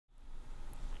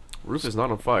Roof is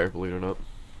not on fire, believe it or not.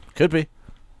 Could be.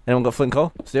 Anyone got flint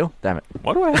coal? Steel? Damn it.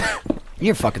 What do I have?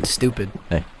 You're fucking stupid.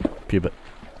 Hey, pubert.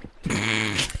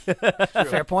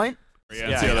 Fair point.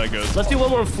 Yeah, see how that goes. Let's do one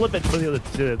more flip it for the other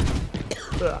two.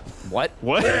 What?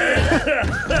 What?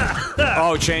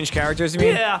 Oh, change characters, you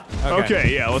mean? Yeah.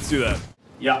 Okay, yeah, let's do that.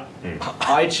 Yeah.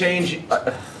 I change.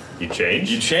 You change?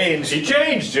 You change. He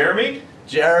changed, Jeremy.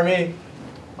 Jeremy,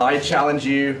 I challenge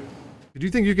you. Do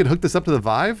you think you could hook this up to the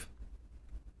Vive?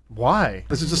 Why?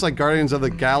 This is just like Guardians of the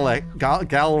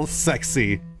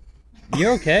Galaxy. You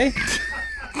okay?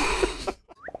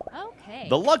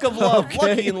 The luck of love,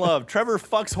 lucky in love. Trevor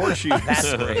fucks horseshoes.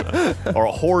 That's great.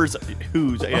 Or whores,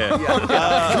 who's, yeah.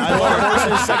 I love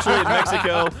horses sexually in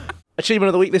Mexico. Achievement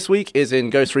of the week this week is in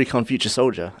Ghost Recon Future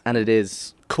Soldier, and it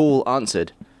is cool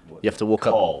answered. You have to walk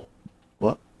up. Call.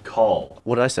 What? Call.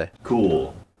 What did I say?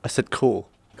 Cool. I said cool.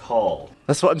 Call.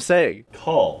 That's what I'm saying.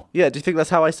 Call. Yeah, do you think that's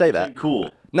how I say that?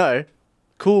 Cool. No.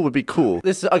 Cool would be cool.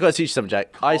 I gotta teach you something,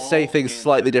 Jack. I say things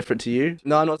slightly different to you.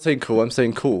 No, I'm not saying cool, I'm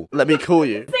saying cool. Let me call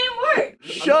you. Same word.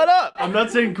 Shut up! I'm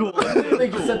not saying cool. I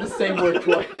think you said the same word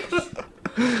twice.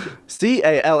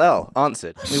 C-A-L-L,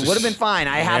 answered. It would have been fine.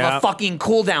 I have a fucking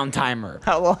cooldown timer.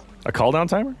 How long? A call down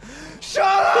timer? Shut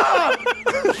up!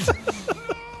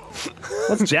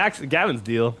 What's Gavin's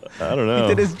deal? I don't know. He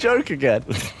did his joke again.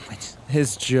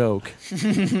 His joke.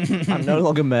 I'm no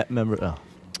longer member. Oh.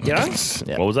 Yes?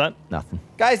 Yeah. What was that? Nothing.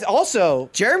 Guys,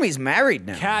 also, Jeremy's married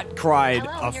now. Kat cried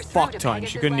a fuck ton.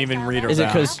 She couldn't even read her Is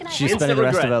it vows. because she's spending the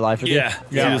rest of her life with you? Yeah.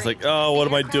 She was like, oh, what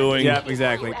am I doing? Yeah,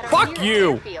 exactly. Fuck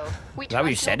you! Is that what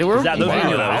you said to her? Is that, those Wow, are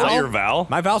your is that vows? your vow?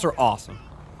 My vows are awesome.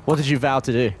 What did you vow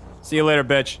to do? See you later,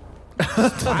 bitch.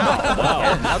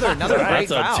 Another great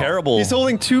That's a vow. terrible... He's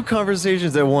holding 2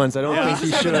 conversations at once. I don't think he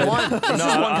should. This is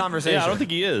one conversation. Yeah, I don't think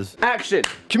he is. Action!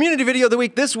 Community video of the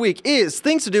week this week is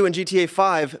Things to Do in GTA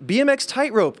 5 BMX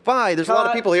Tightrope. Bye. There's a lot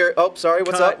of people here. Oh, sorry.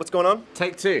 What's up? What's going on?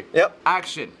 Take 2. Yep.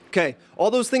 Action. Okay. All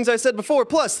those things I said before,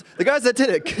 plus the guys that did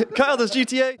it. Kyle does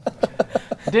GTA.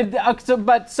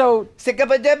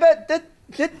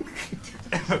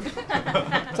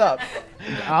 What's up?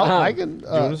 I can.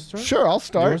 Sure, I'll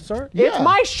start. You want to start? Yeah. It's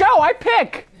my show. I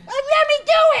pick. Let me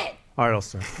do it. All right, I'll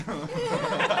start.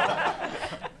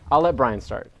 I'll let Brian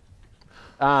start.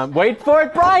 Wait for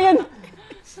it, Brian.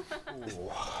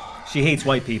 She hates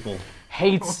white people.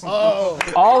 Hates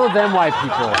all of them white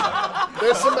people.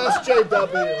 There's some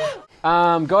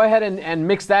SJW. Go ahead and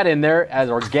mix that in there as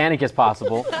organic as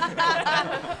possible.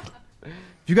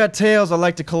 If you got tails, I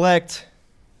like to collect.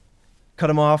 Cut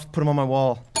them off, put them on my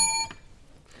wall.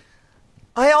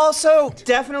 I also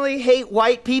definitely hate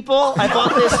white people. I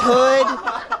bought this hood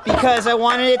because I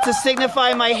wanted it to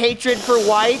signify my hatred for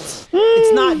white.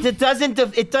 It's not. It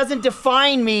doesn't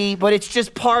define me, but it's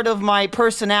just part of my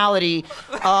personality.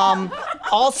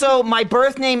 Also, my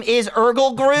birth name is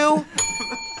Urgelgrew.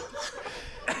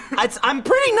 I'm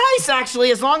pretty nice,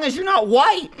 actually, as long as you're not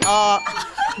white.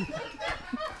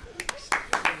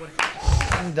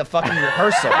 The fucking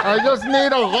rehearsal. I just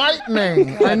need a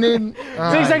lightning. I need.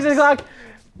 6 o'clock.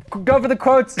 Go for the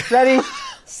quotes. Ready,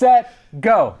 set,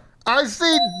 go. I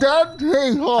see dead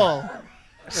people.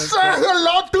 Say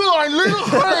hello to my little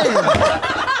friend.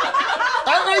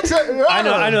 I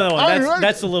know that one.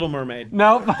 That's the Little Mermaid.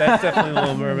 Nope. That's definitely the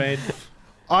Little Mermaid.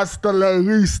 Hasta la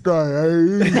vista,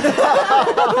 eh?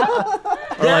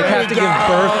 Or like have to give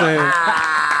birth.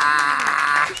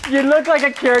 You look like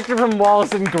a character from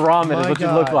Wallace and Gromit is what you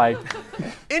look like.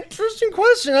 Interesting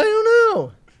question. I don't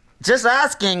know. Just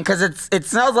asking, because it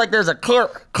smells like there's a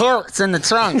corpse in the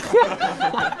trunk.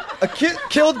 A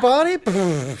killed body?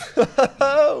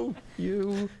 Oh,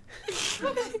 you.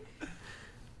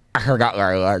 I forgot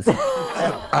where I was.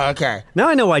 Okay. Now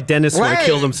I know why dentists want to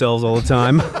kill themselves all the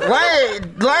time. Wait,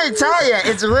 let me tell you,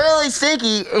 it's really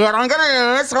stinky, and I'm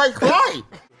gonna miss my flight.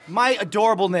 My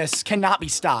adorableness cannot be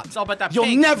stopped. It's all about that.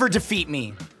 You'll never defeat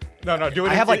me. No, do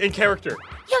it in character.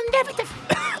 You'll never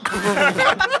defeat.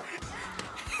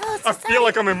 I feel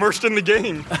like I'm immersed in the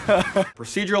game.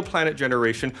 Procedural planet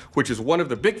generation, which is one of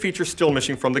the big features still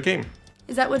missing from the game.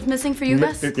 Is that what's missing for you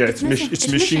guys? Yeah,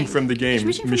 it's mishing from the game.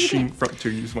 Mishing from,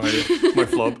 to use my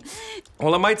flub.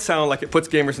 Well, it might sound like it puts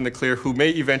gamers in the clear who may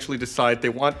eventually decide they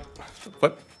want,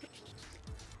 what?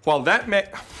 While that may,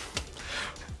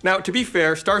 now to be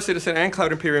fair, Star Citizen and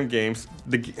Cloud Imperium games,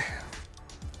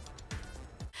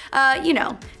 You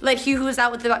know, let he who is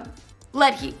out with the,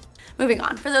 let he. Moving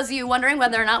on. For those of you wondering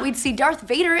whether or not we'd see Darth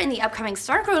Vader in the upcoming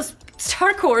Star Wars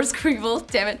prequel,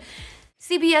 damn it.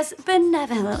 CBS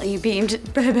benevolently beamed.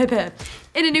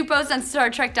 In a new post on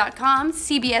StarTrek.com,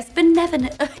 CBS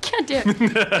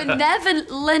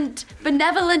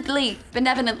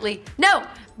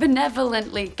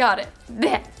benevolently, got it.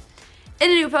 Bleh. In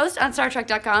a new post on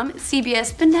StarTrek.com,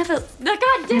 CBS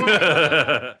God damn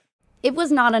it! It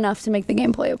was not enough to make the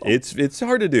game playable. It's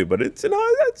hard to do, but I'd say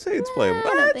it's playable.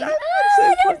 I don't think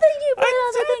you put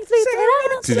other things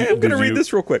we I'm gonna read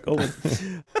this real quick. Hold on.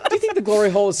 Do you think the glory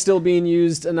hole is still being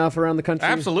used enough around the country?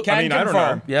 Absolutely. I mean, I don't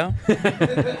know. Yeah.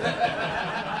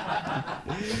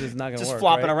 It's not gonna Just work,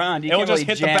 flopping right? around. You It'll can't just really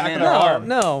hit the jam back in of their a- arm.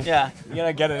 No. Yeah. You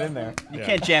gotta get it in there. You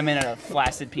can't jam in a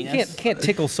flaccid penis. Can't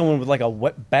tickle someone with like a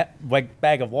wet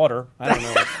bag of water. I don't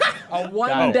know.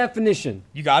 One definition.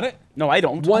 You got it? No, I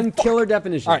don't. One killer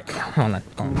definition. All right. Hold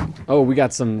on. Oh, we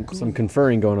got some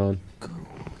conferring going on.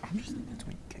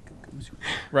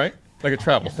 Right? Like a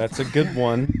travel. That's a good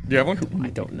one. Do you have one? I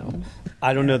don't know.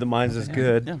 I don't know that mine's as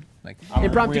good. Yeah.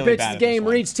 Impromptu really pitch bad this at game. this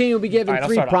one. Each team will be given All right, I'll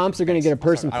 3 start off. prompts. They're going to get a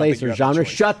person, I don't place, think you or have the genre.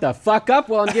 choice. Shut the fuck up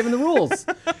while I'm giving the rules.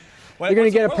 You're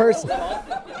going to get a person.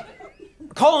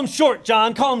 Call him short,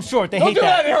 John. Call him short. They Don't hate do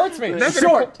that. that. It hurts me.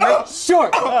 Short.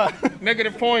 Short.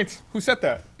 Negative points. Who said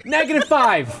that?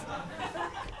 -5.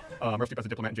 Murphy as a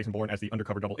diplomat and Jason Bourne as the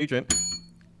undercover double agent.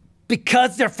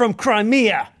 Because they're from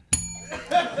Crimea.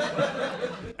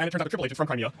 And it turns out the triple agents from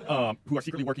Crimea, who are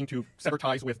secretly working to sever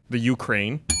ties with the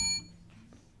Ukraine.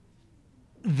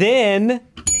 Then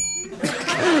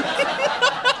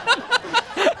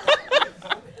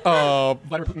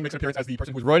Vladimir Putin makes an appearance as the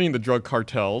person who's running the drug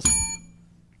cartels.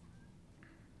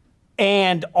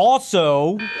 and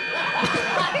also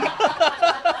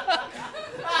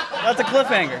That's a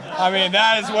cliffhanger. I mean,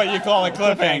 that is what you call a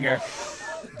cliffhanger.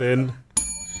 then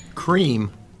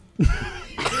Cream.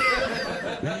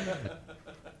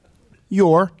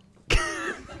 Your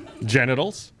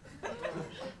Genitals.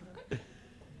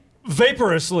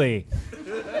 vaporously.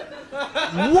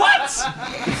 What?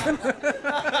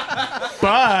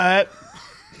 But.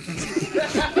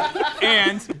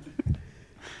 And.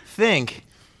 Think.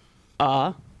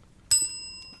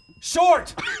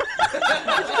 Short.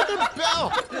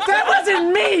 That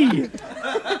wasn't me.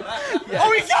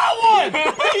 Oh, he got one!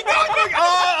 He got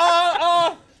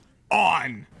one!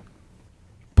 On.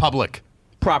 Public.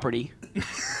 Property.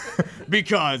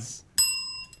 Because.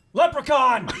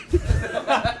 Leprechaun.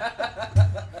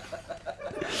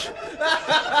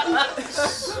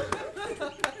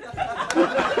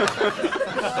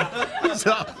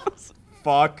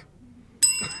 Fuck.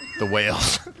 The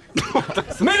whales.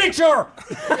 Miniature.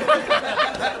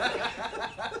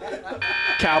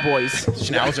 Cowboys.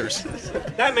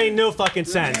 Schnauzers. That made no fucking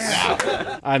sense.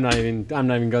 I'm not even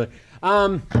going.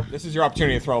 This is your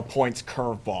opportunity to throw a points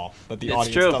curveball that the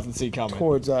audience true. doesn't see coming.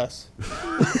 Towards us.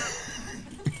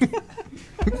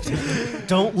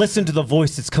 Don't listen to the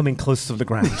voice that's coming close to the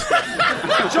ground.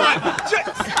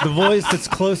 The voice that's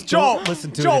close. Joel, Don't listen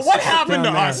to it. Joel, It's what happened to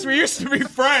down there. us? We used to be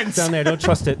friends. Down there, don't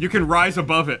trust it. You can rise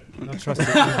above it. Don't trust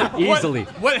it easily.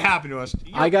 What happened to us?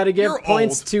 I gotta give you're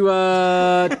points old.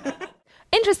 to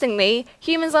Interestingly,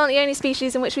 humans aren't the only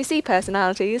species in which we see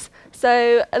personalities.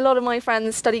 So a lot of my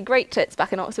friends study great tits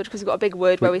back in Oxford because we've got a big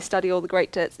wood where we study all the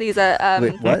great tits. These are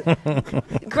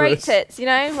what? great tits, you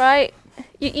know, right?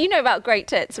 You know about great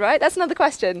tits, right? That's another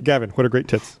question. Gavin, what are great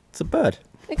tits? It's a bird.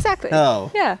 Exactly.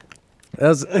 Oh. Yeah. That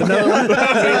was another one.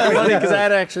 Funny because I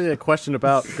had actually a question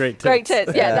about great tits. Great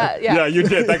tits. Yeah. Yeah, you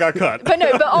did. That got cut. But no,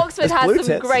 but Oxford has blue some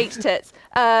tits. great tits.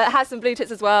 Has some blue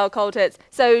tits as well, coal tits.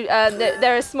 So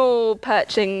they're a small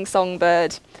perching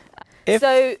songbird.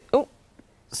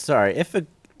 Sorry, if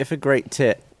a great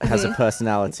tit has a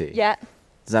personality, Yeah.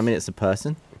 does that mean it's a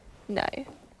person? No.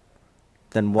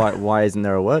 Then why isn't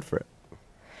there a word for it?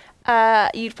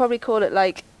 You'd probably call it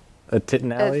like A tit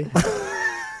and alley?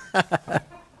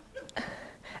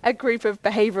 a group of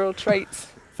behavioral traits.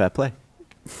 Fair play.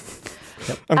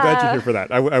 I'm glad you're here for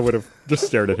that. I would have just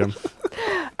stared at him.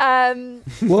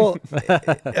 Well,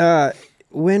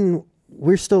 when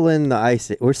we're still in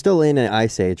the we're still in an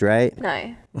ice age, right?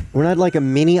 No. We're not like a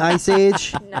mini ice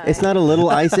age. No. It's not a little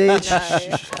ice age. No.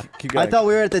 I thought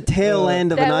we were at the tail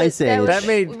end of an ice age.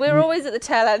 We're always at the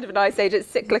tail end of an ice age. It's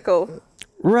cyclical.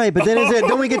 Right, but then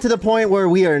don't we get to the point where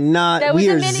we are not? There was We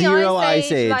a are mini zero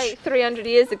ice age like 300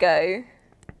 years ago.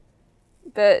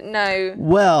 But no.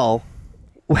 Well,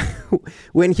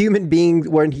 when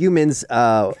humans, it's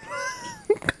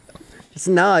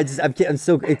not. I'm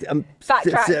so.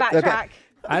 Backtrack. Okay.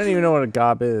 I don't even know what a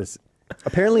gob is.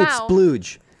 Apparently, it's Mouth.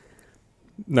 splooge.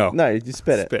 No. No, you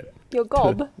spit it. Spit. Your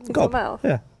gob is your Gob. mouth.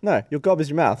 Yeah. No, your gob is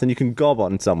your mouth, and you can gob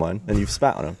on someone, and you've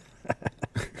spat on them.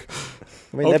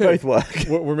 I mean, they both work.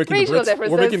 We're making Regional the Brits.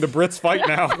 We're making the Brits fight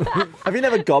now. Have you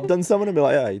never gobbed on someone and be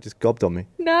like, yeah, you just gobbed on me?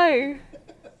 No.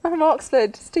 I'm from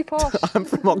Oxford. It's too posh. I'm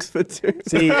from Oxford too.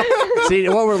 See,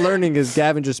 what we're learning is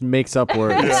Gavin just makes up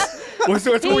words. Well,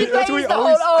 so that's what we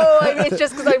always. It's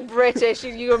just because I'm British.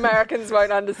 You Americans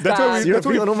won't understand. That's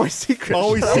what we all my secrets.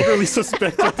 Always secretly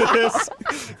suspected this.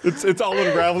 It's all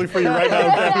unraveling for you right now,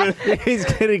 Gavin. He's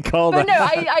getting called But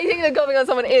out. no, I think that gobbing on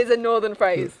someone is a northern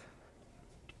phrase.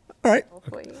 All right.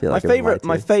 Like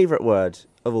My favorite word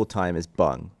of all time is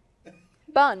bung.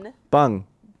 Bun. Bung.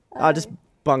 I'll just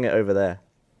bung it over there.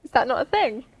 Is that not a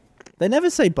thing? They never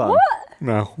say bung. What?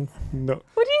 No.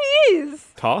 What do you use?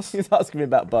 Toss? He was asking me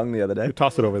about bung the other day. You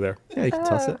toss it over there. Yeah, you can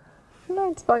toss it.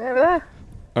 No, it's bung over there.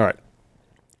 All right.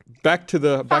 Back to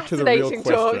the real Fascinating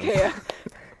talk question. here.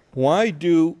 Why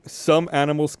do some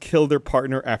animals kill their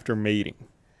partner after mating?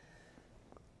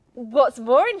 What's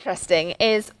more interesting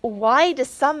is why do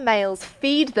some males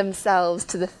feed themselves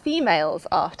to the females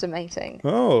after mating?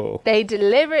 Oh. They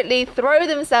deliberately throw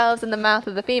themselves in the mouth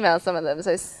of the female, some of them.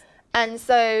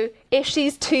 So if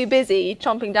she's too busy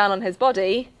chomping down on his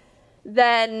body,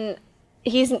 then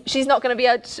she's not going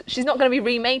to be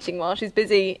remating while she's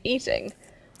busy eating.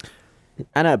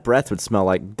 And her breath would smell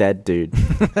like dead dude.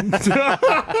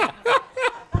 Yeah,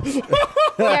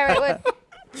 it would.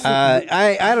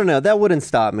 I don't know. That wouldn't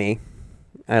stop me.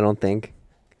 I don't think.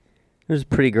 There's a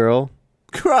pretty girl.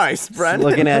 Christ, Brent.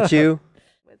 Looking at you.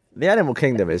 The animal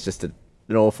kingdom is just an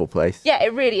awful place. Yeah,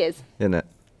 it really is. Isn't it?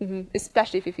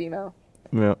 Especially if you're female.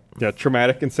 Yeah. Yeah,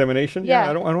 traumatic insemination? Yeah.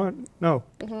 I don't want, no.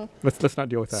 Let's not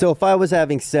deal with that. So if I was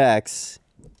having sex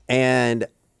and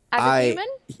As a human?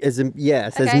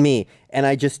 As me, and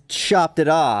I just chopped it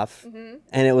off and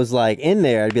it was like in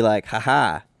there, I'd be like,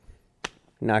 haha.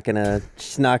 She's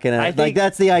not gonna, like,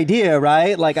 that's the idea,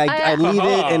 right? Like, I leave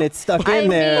it and it's stuck in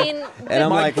there, and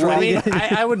I'm like,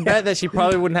 I would bet that she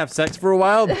probably wouldn't have sex for a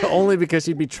while, but only because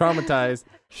she'd be traumatized.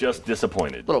 Just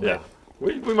disappointed. Little bit.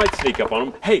 We might sneak up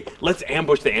on them. Hey, let's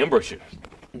ambush the ambushers.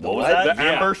 What was that? The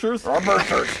ambushers?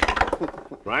 Ambushers.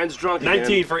 Ryan's drunk 19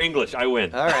 again. for English. I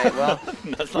win. All right, well.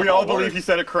 We all believe he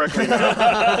said it correctly.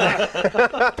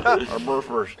 A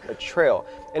trail.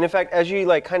 And in fact, as you you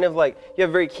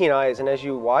have very keen eyes, and as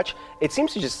you watch, it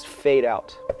seems to just fade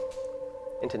out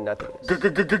into nothingness.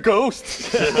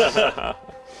 Ghosts.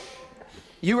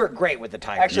 You were great with the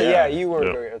tiger. Actually, yeah, you were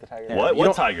great with the tiger. What?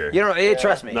 What tiger? You don't.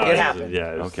 Trust me, No, it happened.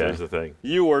 Yeah, okay. There's the thing.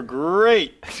 You were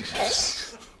great.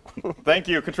 Thank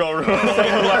you, control room.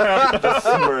 The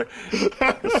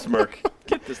smirk.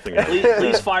 Get this thing out.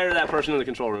 Please fire that person in the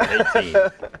control room. 18.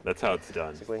 That's how it's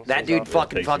done. That dude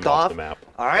fucking fucked off. The map.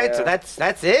 All right, so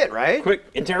that's it, right? Quick,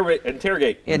 interrogate.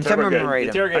 Interrogate him.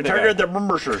 Interrogate the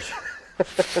ambushers.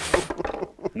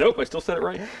 Nope, I still said it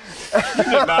right. You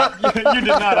did not. You did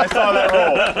not. I saw that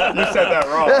roll. You said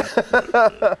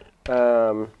that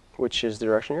wrong. Which is the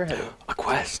direction you're heading? A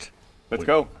quest. Let's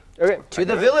go. Okay. To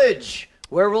the village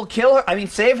where we'll kill her. I mean,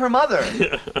 save her mother.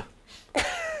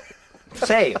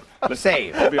 Save. Not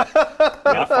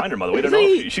find her mother. We don't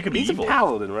know. She could be evil. He's a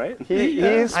paladin, right? I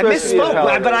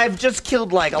misspoke, but I've just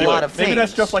killed like a lot of things. Maybe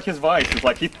that's just like his vice. It's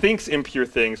like he thinks impure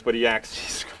things, but he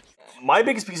acts. My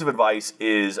biggest piece of advice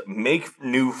is make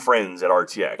new friends at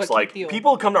RTX. Like,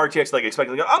 people come to RTX like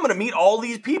expecting, like, I'm going to meet all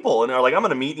these people, and they're like, I'm going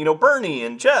to meet, Bernie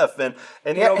and Geoff and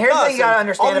here's the thing you gotta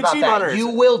understand about that. Hunters. You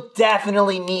will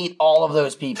definitely meet all of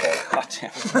those people. God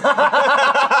damn it.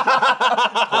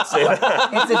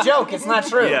 It's a joke. It's not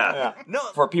true. Yeah. No.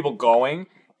 For people going,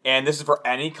 and this is for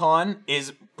any con,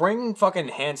 is bring fucking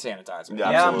hand sanitizer.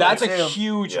 Yeah, that's a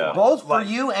huge one. Both for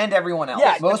you and everyone else.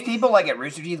 Yeah, most people like at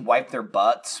Rooster Teeth wipe their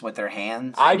butts with their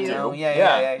hands. I do.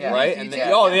 Yeah. Right? And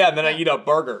then, then I eat a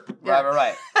burger.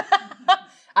 Right.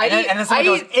 And then someone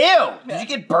goes, ew, did you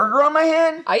get burger on my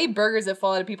hand? I eat burgers that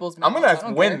fall out of people's mouths. I'm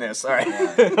gonna win this, all right?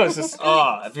 It's just,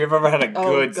 if you've ever had a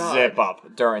good zip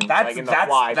up during in the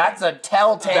fly that's a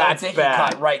telltale dick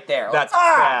cut right there. That's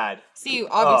bad. See,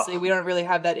 obviously, we don't really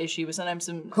have that issue, but sometimes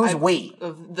Who's we?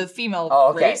 Of the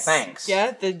female race. Thanks. Yeah,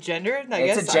 the gender, I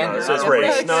guess. It's a gender. So it's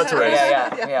race. No, it's a race.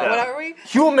 Yeah. What are we?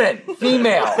 Human.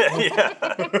 Female.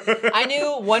 I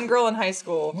knew one girl in high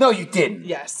school. No, you didn't.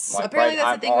 Yes. Apparently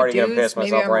that's the thing with dudes. I'm already gonna piss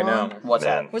myself right now. What's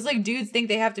that? Was like dudes think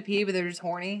they have to pee, but they're just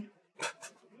horny.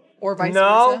 Or vice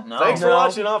versa. versa. Thanks for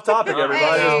watching Off Topic,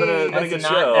 everybody. It's been a good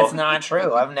show. That's not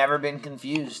true. I've never been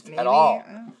confused at all.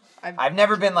 I've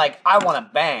never been like, I want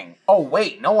to bang. Oh,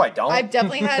 wait, no, I don't. I've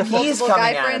definitely had multiple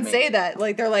guy friends say that.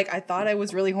 Like, they're like, I thought I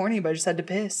was really horny, but I just had to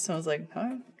piss. So I was like, all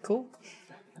right, cool.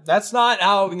 That's not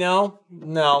how, no.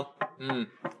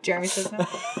 Jeremy says no.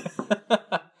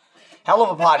 Hell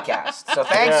of a podcast. So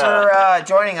thanks for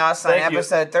joining us on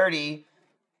episode 30